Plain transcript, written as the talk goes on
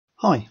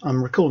Hi,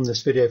 I'm recording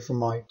this video from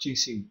my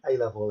GC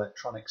A-level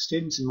electronics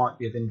students. It might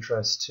be of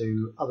interest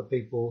to other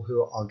people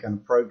who are going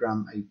to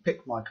program a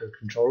PIC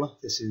microcontroller.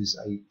 This is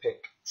a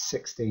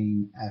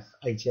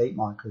PIC16F88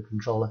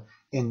 microcontroller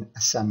in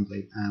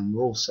assembly, and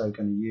we're also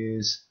going to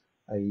use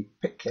a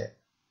PIC kit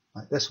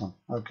like this one.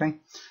 Okay,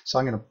 so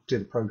I'm going to do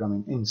the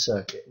programming in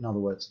circuit. In other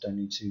words, I don't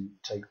need to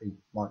take the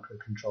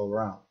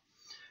microcontroller out.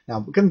 Now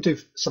we're going to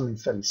do something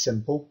fairly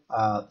simple.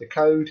 The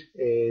code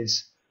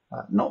is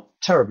not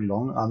terribly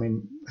long. I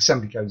mean,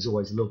 assembly code is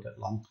always a little bit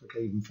long,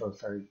 okay, even for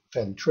a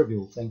fairly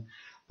trivial thing.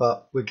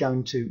 But we're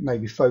going to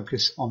maybe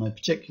focus on a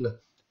particular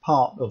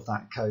part of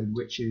that code,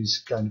 which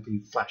is going to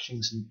be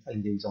flashing some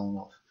LEDs on and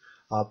off.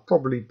 I'll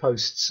probably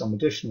post some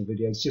additional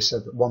videos just so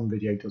that one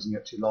video doesn't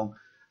get too long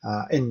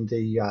in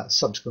the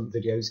subsequent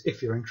videos.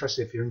 If you're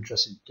interested,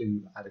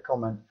 do add a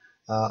comment.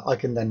 I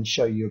can then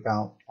show you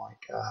about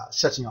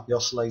setting up the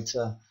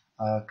oscillator,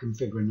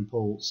 configuring the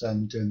ports,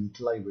 and doing the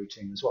delay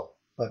routine as well.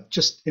 But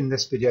just in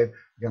this video,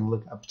 we're going to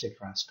look at a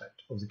particular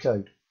aspect of the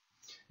code.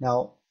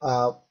 Now,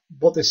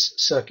 what this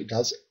circuit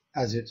does,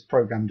 as it's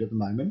programmed at the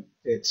moment,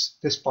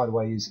 this, by the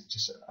way, is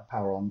just a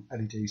power on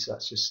LED. So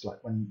that's just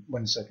like when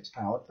the circuit's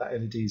powered, that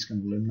LED is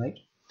going to illuminate.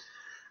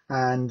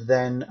 And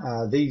then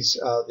these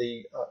are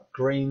the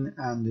green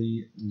and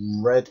the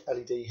red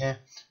LED here.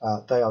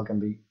 They are going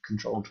to be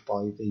controlled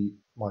by the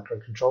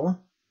microcontroller.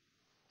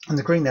 And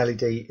the green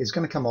LED is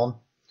going to come on,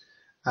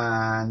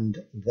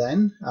 and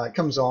then it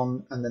comes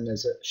on, and then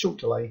there's a short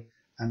delay,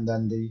 and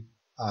then the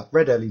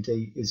red LED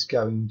is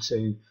going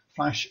to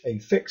flash a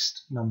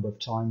fixed number of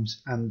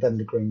times, and then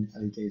the green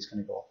LED is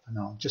going to go off. And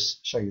I'll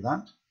just show you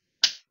that.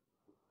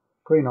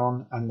 Green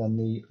on, and then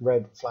the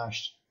red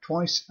flashed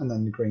twice, and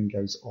then the green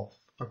goes off.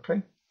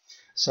 Okay,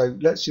 so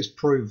let's just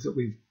prove that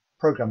we've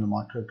programmed the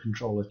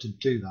microcontroller to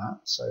do that.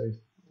 So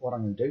what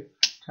I'm going to do,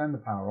 turn the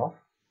power off,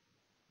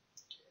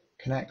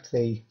 connect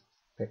the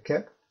PIC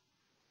kit,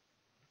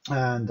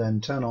 and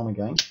then turn on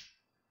again,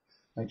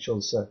 make sure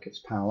the circuit's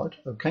powered.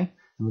 Okay,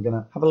 and we're going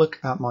to have a look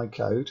at my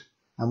code,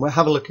 and we'll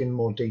have a look in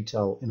more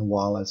detail in a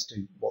while as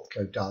to what the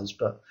code does,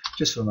 but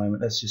just for the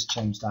moment, let's just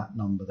change that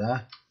number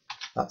there.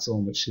 That's the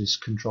one which is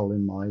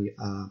controlling my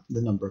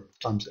the number of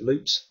times it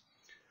loops,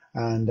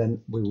 and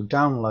then we will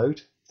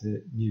download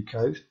the new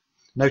code.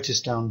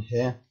 Notice down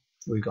here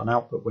we've got an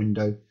output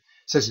window. It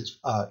says it's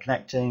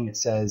connecting, it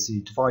says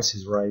the device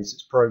is raised,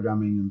 it's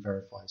programming, and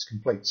verify is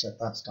complete. So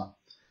that's done.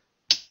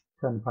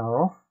 Turn the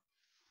power off,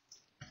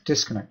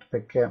 disconnect the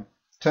PIC kit,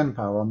 turn the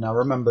power on. Now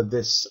remember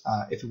this,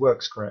 if it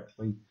works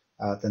correctly,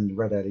 then the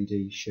red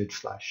LED should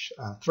flash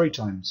 3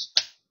 times.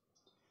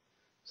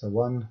 So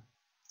 1,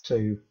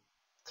 2,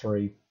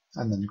 3,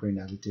 and then the green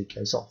LED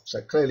goes off.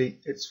 So clearly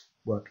it's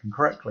working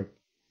correctly.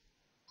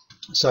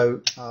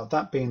 So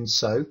that being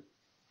so,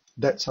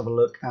 let's have a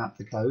look at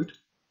the code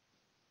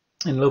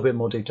in a little bit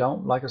more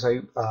detail. Like I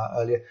say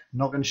earlier, I'm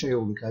not going to show you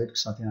all the code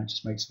because I think that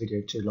just makes the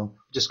video too long.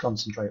 Just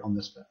concentrate on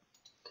this bit.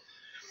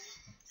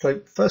 So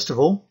first of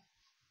all,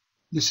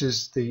 this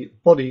is the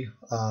body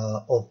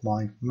of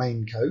my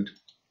main code.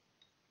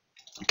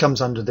 It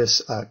comes under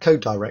this code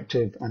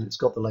directive, and it's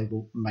got the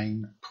label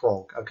main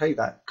prog. Okay,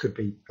 that could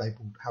be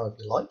labeled however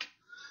you like.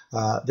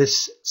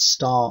 This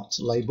start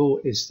label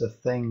is the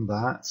thing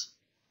that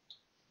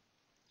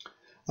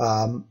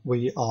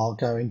we are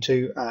going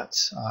to at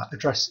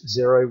address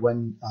 0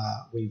 when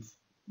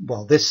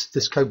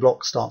this code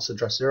block starts at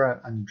address 0,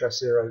 and address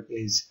 0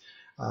 is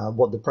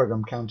what the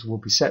program counter will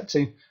be set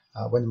to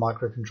when the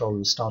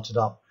microcontroller is started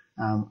up.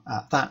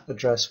 At that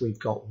address, we've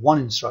got one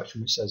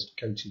instruction which says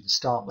go to the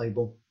start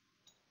label.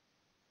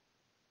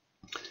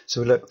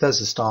 So look, there's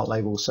the start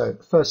label. So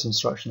the first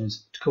instruction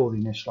is to call the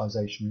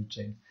initialization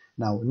routine.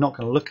 Now we're not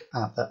going to look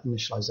at that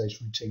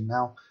initialization routine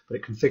now, but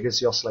it configures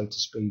the oscillator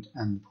speed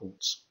and the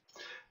ports.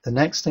 The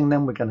next thing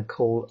then we're going to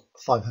call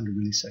 500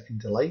 millisecond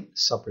delay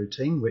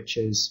subroutine, which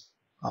is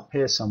up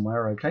here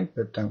somewhere, okay,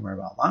 but don't worry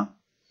about that.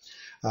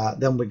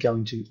 Then we're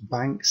going to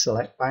bank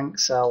select. Bank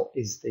cell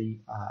is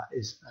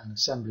an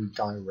assembly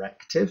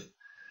directive,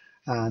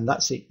 and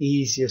that's the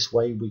easiest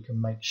way we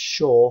can make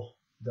sure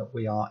that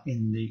we are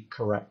in the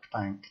correct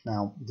bank.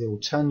 Now, the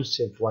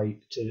alternative way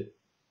to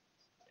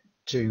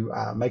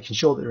making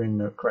sure that you're in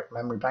the correct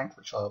memory bank,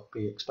 which I'll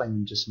be explaining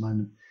in just a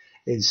moment,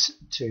 is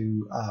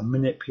to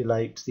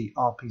manipulate the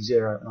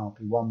RP0 and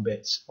RP1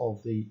 bits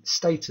of the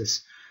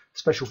status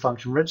special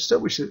function register,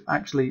 which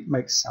actually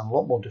makes it sound a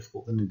lot more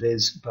difficult than it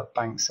is, but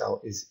bank cell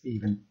is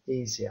even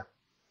easier.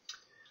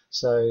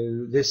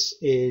 So this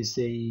is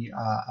the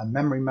a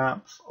memory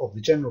map of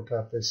the general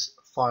purpose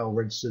file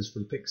registers for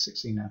the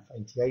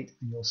PIC16F88,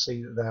 and you'll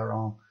see that there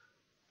are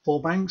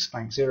 4 banks,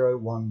 bank 0,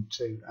 1,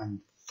 2, and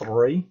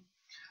 3.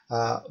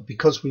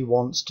 Because we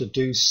want to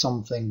do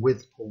something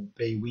with port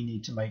B, we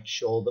need to make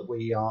sure that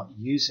we are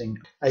using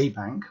a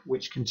bank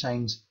which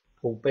contains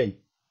port B.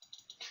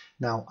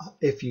 Now,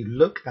 if you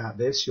look at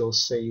this, you'll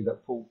see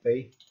that port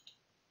B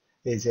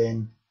is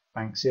in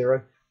bank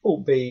 0.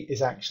 Port B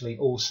is actually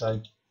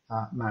also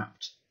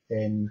mapped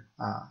in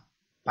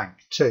bank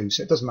 2.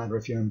 So it doesn't matter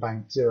if you're in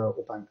bank 0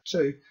 or bank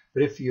 2,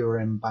 but if you're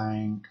in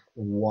bank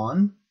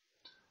 1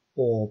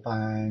 or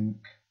bank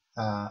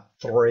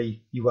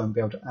 3, you won't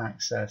be able to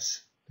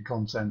access the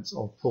contents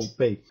of port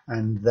B.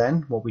 And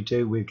then what we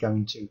do, we're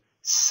going to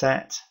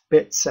set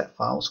bit set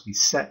files. We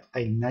set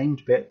a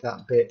named bit.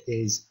 That bit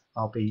is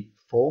RB4.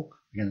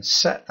 We're going to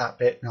set that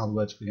bit. In other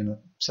words, we're going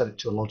to set it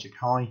to a logic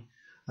high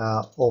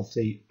of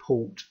the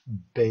port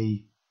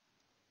B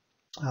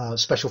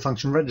special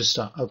function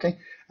register. Okay,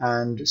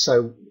 and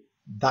so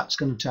that's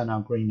going to turn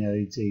our green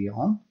LED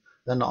on.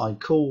 Then I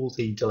call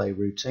the delay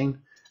routine,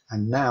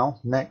 and now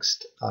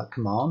next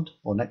command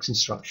or next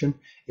instruction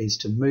is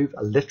to move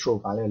a literal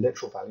value. A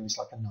literal value is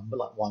like a number,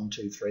 like 1,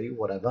 2, 3,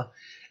 whatever,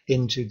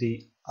 into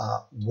the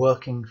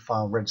working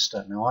file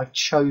register. Now I've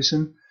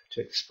chosen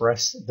to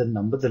express the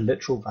number. The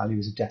literal value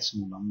is a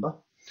decimal number,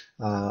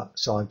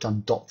 so I've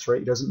done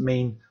 .3. It doesn't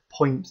mean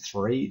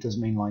 0.3. It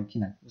doesn't mean like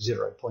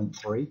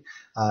 0.3.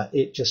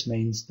 It just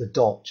means the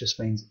dot just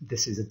means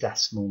this is a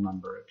decimal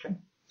number. Okay.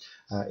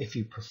 If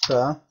you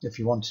prefer, if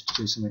you wanted to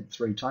do something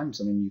 3 times,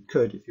 I mean you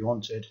could if you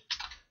wanted,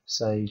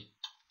 say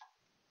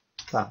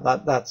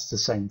that's the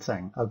same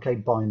thing. Okay,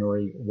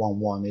 binary 1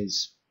 1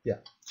 is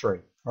 3.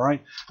 All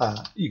right.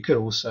 You could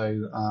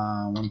also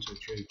 1 2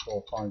 3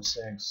 4 5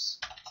 6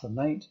 7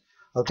 8.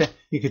 Okay,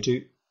 you could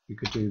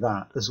do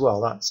that as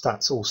well.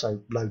 That's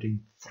also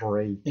loading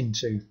 3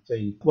 into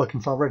the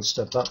working file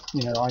register. But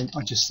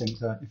I just think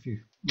that if you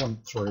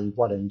want 3,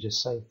 why don't you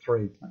just say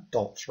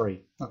 3.3?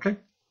 Okay.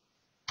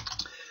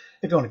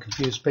 If you want to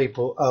confuse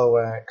people,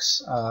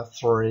 OX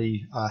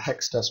 3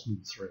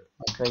 hexadecimal 3.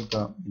 Okay,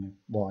 but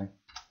why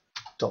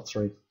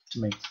 .3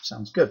 to me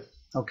sounds good.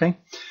 Okay.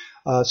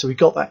 So we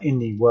got that in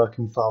the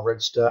working file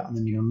register, and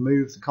then you're going to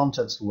move the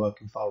contents of the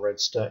working file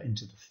register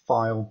into the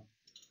file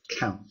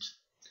count.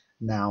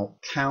 Now,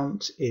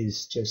 count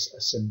is just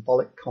a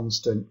symbolic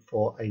constant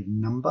for a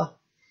number,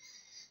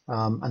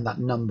 and that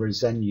number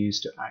is then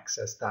used to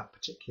access that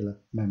particular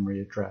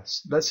memory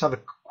address. Let's have a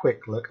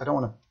quick look. I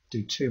don't want to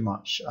do too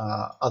much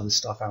other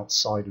stuff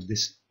outside of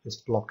this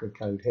block of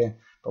code here,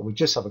 but we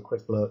just have a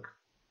quick look,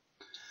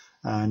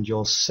 and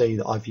you'll see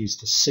that I've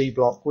used a C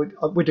block.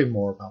 We'll do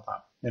more about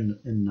that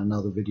in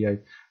another video,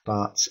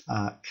 but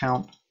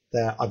count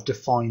there, I've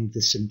defined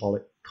the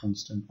symbolic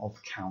constant of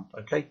count.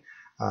 Okay,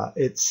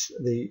 it's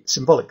the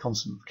symbolic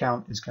constant of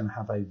count is going to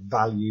have a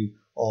value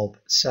of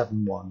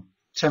 71.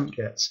 Temp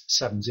gets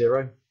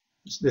 70.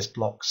 This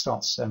block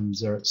starts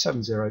 70,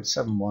 70,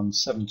 71,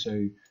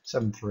 72,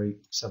 73,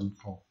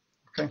 74.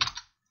 Okay,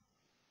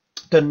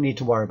 don't need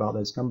to worry about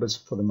those numbers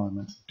for the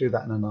moment. Do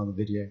that in another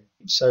video.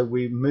 So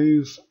we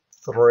move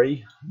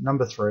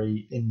number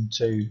 3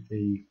 into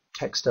the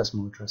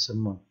hexadecimal address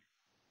 71.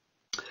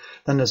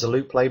 Then there's a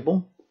loop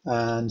label,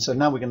 and so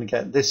now we're going to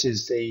get, this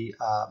is the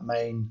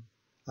main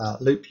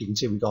loop. You can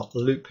see we've got the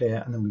loop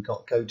here, and then we've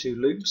got go to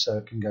loop, so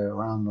it can go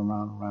around and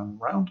around and around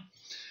and around.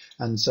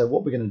 And so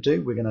what we're going to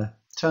do, we're going to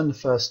turn the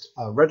first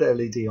red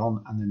LED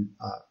on, and then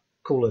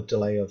call a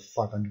delay of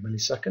 500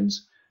 milliseconds,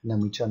 and then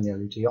we turn the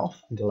LED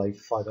off and delay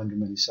for 500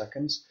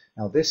 milliseconds.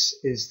 Now this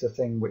is the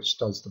thing which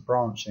does the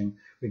branching.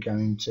 We're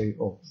going to,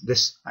 or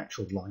this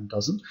actual line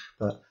doesn't,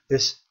 but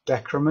this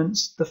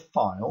decrements the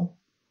file.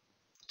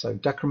 So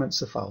decrements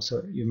the file.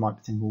 So you might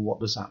be thinking, well, what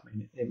does that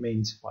mean? It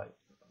means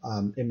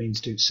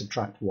to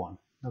subtract 1.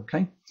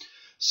 Okay.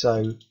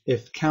 So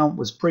if count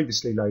was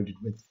previously loaded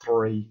with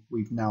 3,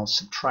 we've now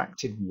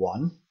subtracted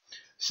 1.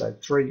 So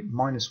 3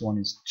 minus 1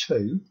 is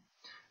 2.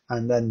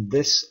 And then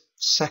this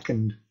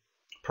second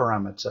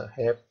parameter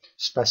here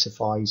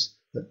specifies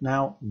that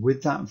now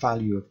with that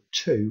value of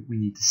 2, we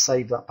need to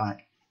save that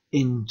back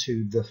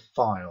into the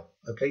file.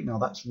 Okay, now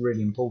that's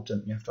really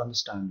important. You have to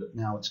understand that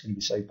now it's going to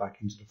be saved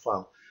back into the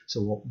file.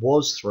 So what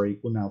was 3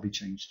 will now be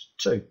changed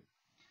to 2.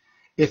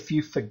 If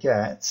you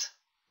forget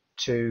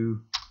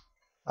to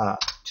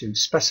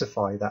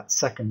specify that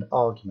second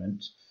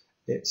argument,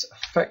 it's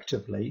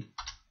effectively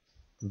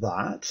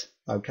that,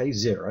 okay,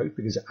 0,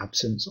 because of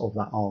absence of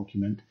that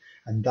argument,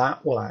 and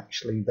that will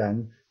actually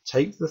then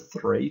take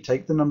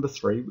the number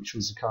 3, which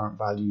was the current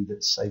value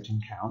that's saved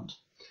in count,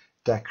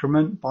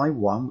 decrement by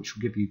 1, which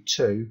will give you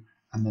 2,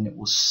 and then it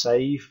will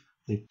save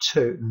the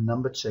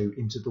number 2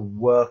 into the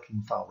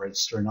working file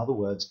register. In other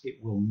words,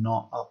 it will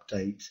not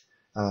update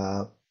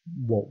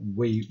what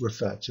we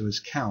refer to as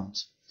count,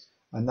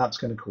 and that's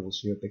going to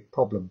cause you a big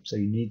problem. So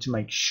you need to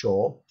make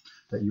sure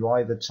that you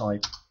either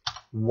type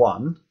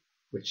 1,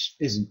 which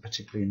isn't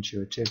particularly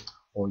intuitive,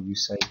 or you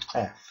say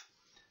F.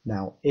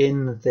 Now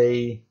in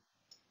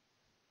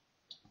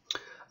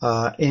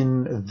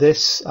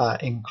this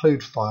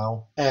include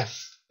file,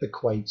 F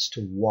equates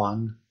to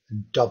 1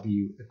 and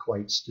W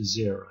equates to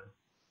 0.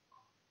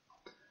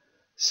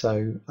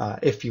 So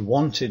if you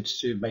wanted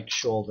to make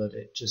sure that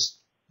it just,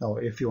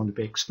 or if you want to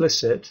be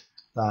explicit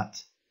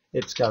that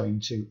it's going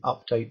to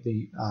update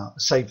the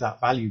save that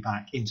value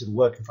back into the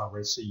working file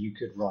register, you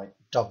could write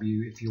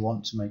W if you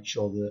want to make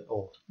sure that,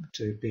 or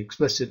to be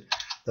explicit,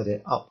 that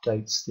it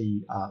updates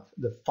the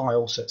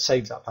file, so it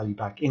saves that value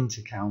back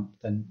into count,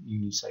 then you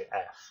need to say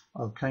F.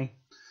 Okay.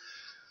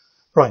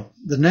 Right,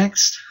 the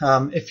next,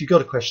 if you've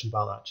got a question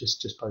about that,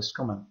 just post a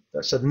comment.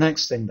 So the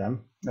next thing then,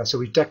 so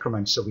we've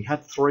decremented. So we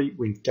had 3,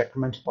 we've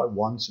decremented by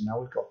 1, so now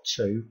we've got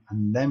 2,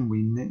 and then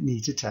we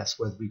need to test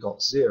whether we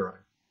got 0.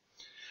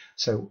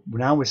 So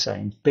now we're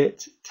saying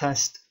bit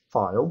test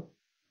file.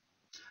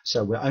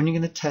 So we're only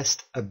going to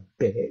test a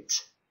bit.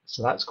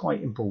 So that's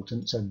quite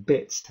important. So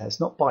bits test,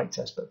 not byte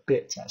test, but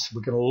bit test. So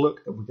we're going to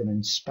look at, we're going to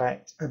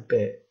inspect a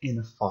bit in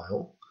a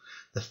file.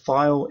 The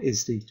file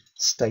is the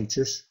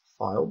status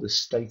file. The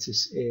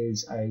status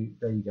is a,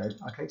 there you go.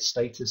 Okay,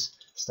 status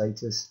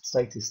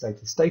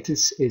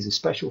is a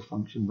special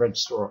function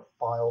register a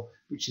file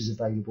which is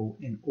available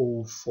in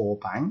all 4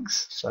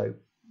 banks. So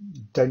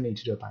don't need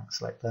to do a bank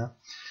select there.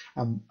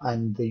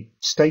 And the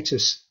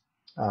status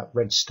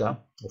register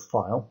or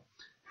file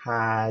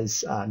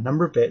has a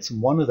number of bits,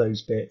 and one of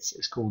those bits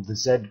is called the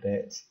Z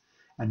bit.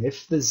 And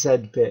if the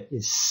Z bit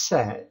is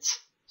set,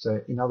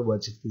 so in other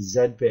words, if the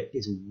Z bit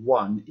is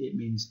 1, it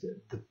means that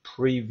the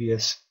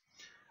previous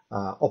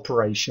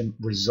operation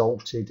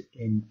resulted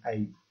in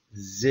a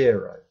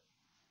 0.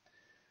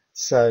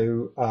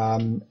 So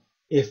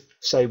if,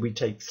 say, we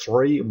take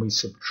 3 and we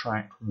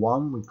subtract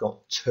 1, we've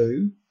got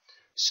 2.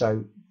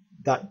 So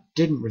that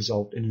didn't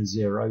result in a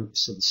 0,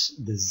 so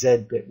the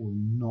Z bit will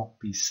not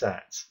be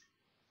set.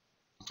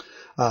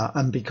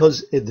 And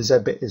because the Z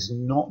bit is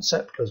not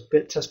set, because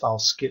bit test file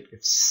skip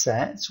if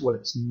set, well,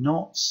 it's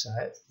not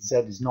set, Z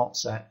is not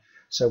set,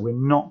 so we're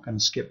not going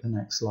to skip the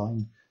next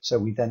line. So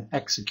we then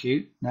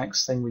execute.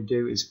 Next thing we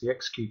do is we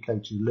execute go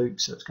to loop,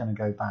 so it's going to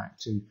go back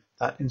to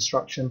that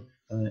instruction,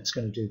 and then it's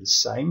going to do the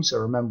same. So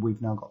remember,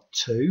 we've now got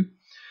 2.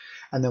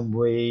 And then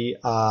we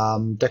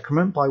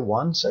decrement by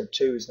 1, so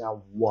 2 is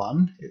now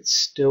 1. It's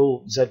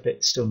still, Z bit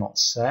is still not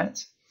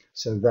set.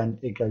 So then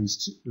it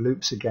goes to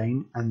loops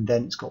again, and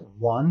then it's got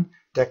 1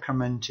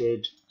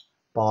 decremented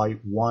by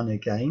 1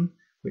 again,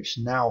 which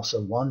now,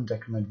 so 1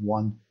 decrement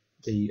 1,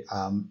 the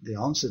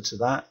answer to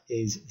that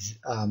is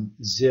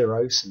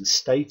 0. So the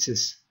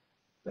status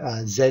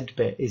Z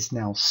bit is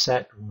now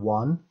set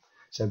 1.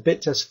 So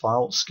bit test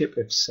file skip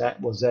if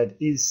set, well, Z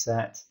is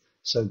set.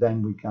 So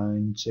then we're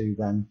going to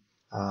then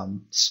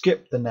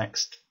skip the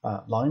next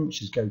line,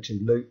 which is go to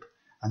loop,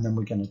 and then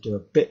we're going to do a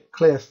bit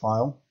clear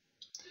file,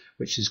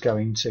 which is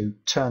going to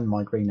turn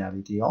my green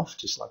LED off,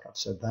 just like I've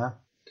said there,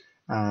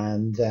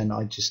 and then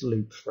I just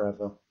loop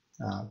forever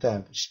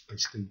there, which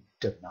basically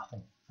did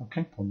nothing,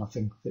 okay, or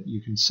nothing that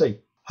you can see.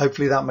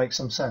 Hopefully that makes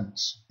some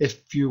sense.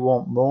 If you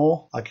want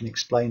more, I can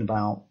explain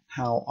about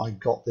how I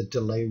got the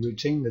delay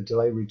routine. The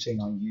delay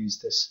routine, I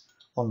used this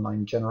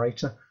online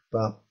generator,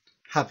 but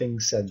having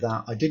said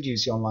that, I did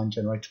use the online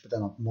generator, but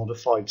then I've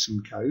modified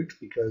some code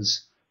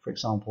because, for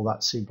example,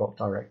 that cblock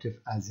directive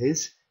as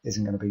is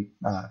isn't going to be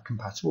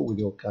compatible with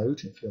your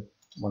code if you're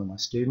one of my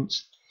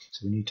students.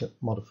 So we need to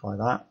modify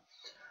that.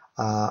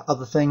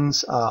 Other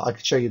things, I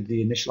could show you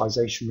the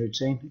initialization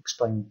routine,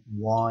 explain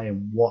why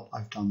and what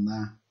I've done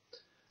there.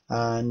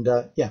 And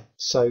yeah,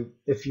 so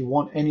if you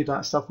want any of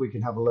that stuff, we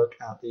can have a look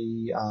at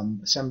the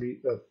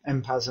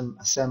MPASM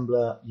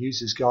assembler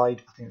users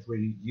guide. I think it's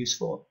really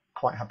useful.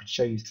 Quite happy to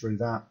show you through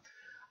that.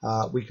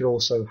 We could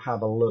also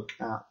have a look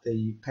at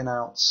the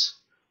pinouts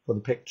for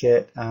the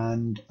PICkit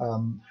and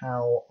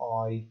how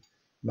I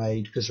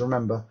made, because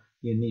remember,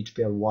 you need to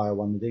be able to wire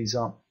one of these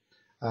up.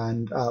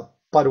 And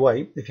by the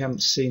way, if you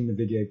haven't seen the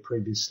video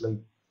previously,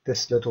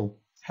 this little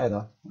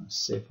header, let's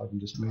see if I can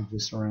just move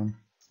this around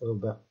a little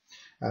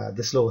bit.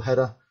 This little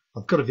header,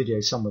 I've got a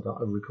video somewhere that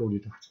I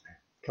recorded, I don't know,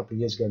 a couple of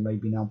years ago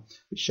maybe now,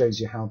 which shows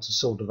you how to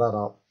solder that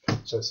up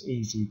so it's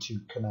easy to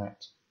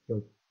connect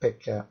your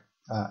PICkit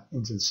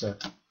into the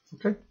circuit.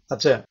 Okay,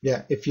 that's it.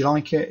 Yeah, if you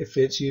like it, if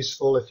it's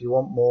useful, if you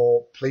want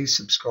more, please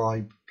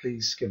subscribe,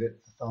 please give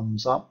it a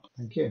thumbs up.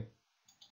 Thank you.